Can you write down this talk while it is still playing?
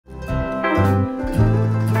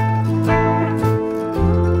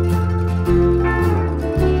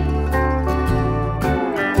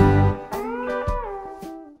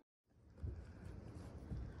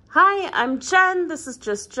I'm Jen. This is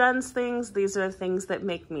just Jen's Things. These are the things that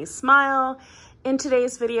make me smile. In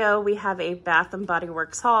today's video, we have a Bath & Body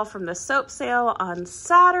Works haul from the soap sale on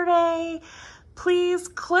Saturday. Please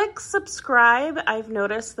click subscribe. I've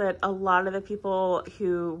noticed that a lot of the people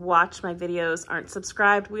who watch my videos aren't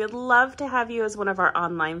subscribed. We would love to have you as one of our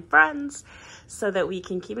online friends so that we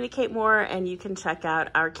can communicate more and you can check out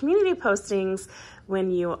our community postings when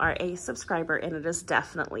you are a subscriber, and it is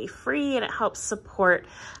definitely free and it helps support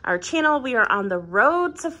our channel. We are on the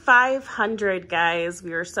road to 500, guys.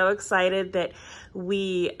 We are so excited that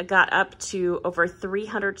we got up to over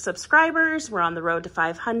 300 subscribers. We're on the road to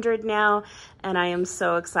 500 now, and I am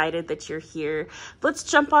so excited that you're here. Let's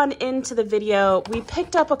jump on into the video. We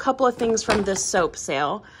picked up a couple of things from this soap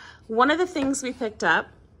sale. One of the things we picked up,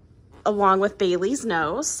 along with Bailey's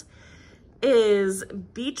Nose, is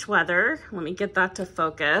Beach Weather. Let me get that to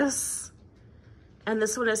focus. And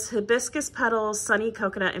this one is Hibiscus Petals, Sunny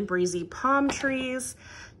Coconut, and Breezy Palm Trees.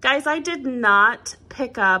 Guys, I did not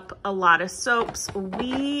pick up a lot of soaps.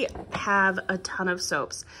 We have a ton of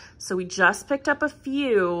soaps. So we just picked up a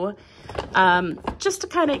few just to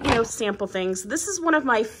kind of, you know, sample things. This is one of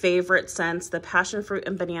my favorite scents, the Passion Fruit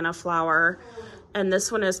and Banana Flower. And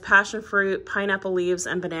this one is Passion Fruit, Pineapple Leaves,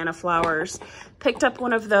 and Banana Flowers. Picked up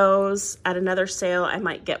one of those at another sale. I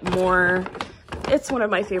might get more. It's one of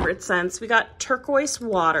my favorite scents. We got Turquoise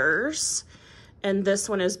Waters. And this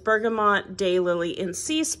one is Bergamot, Daylily, and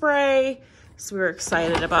Sea Spray. So we were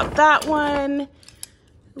excited about that one.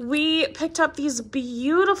 We picked up these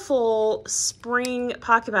beautiful spring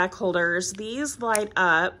pocket bag holders. These light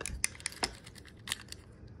up.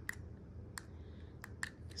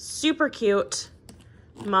 Super cute.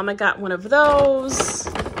 Mama got one of those.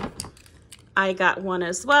 I got one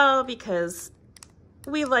as well because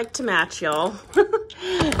we like to match, y'all.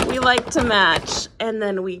 We like to match. And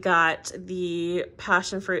then we got the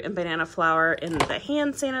Passion Fruit and Banana Flower in the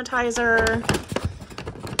hand sanitizer.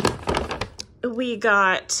 We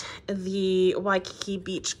got the Waikiki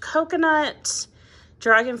Beach Coconut,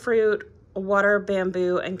 Dragon Fruit, Water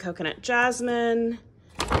Bamboo, and Coconut Jasmine.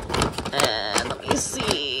 And let me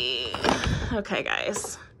see. Okay,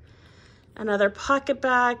 guys. Another pocket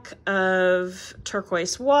bag of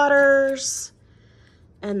Turquoise Waters.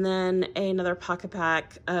 And then another pocket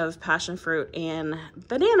pack of Passion Fruit and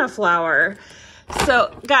Banana Flower.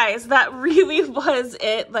 So, guys, that really was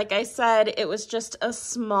it. Like I said, it was just a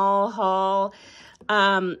small haul.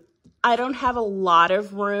 I don't have a lot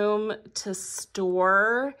of room to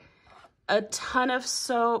store a ton of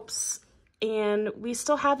soaps, and we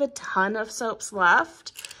still have a ton of soaps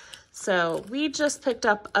left. So we just picked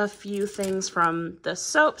up a few things from the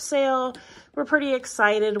soap sale. We're pretty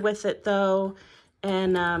excited with it though.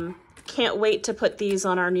 And can't wait to put these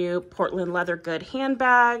on our new Portland Leather Good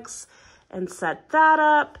handbags and set that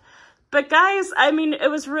up. But guys, I mean, it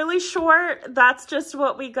was really short. That's just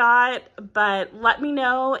what we got. But let me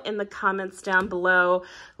know in the comments down below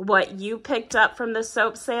what you picked up from the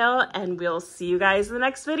soap sale, and we'll see you guys in the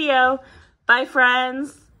next video. Bye,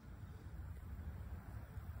 friends.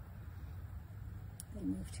 They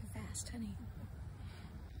move too fast, honey,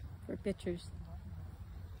 for pictures.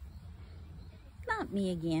 Not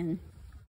me again.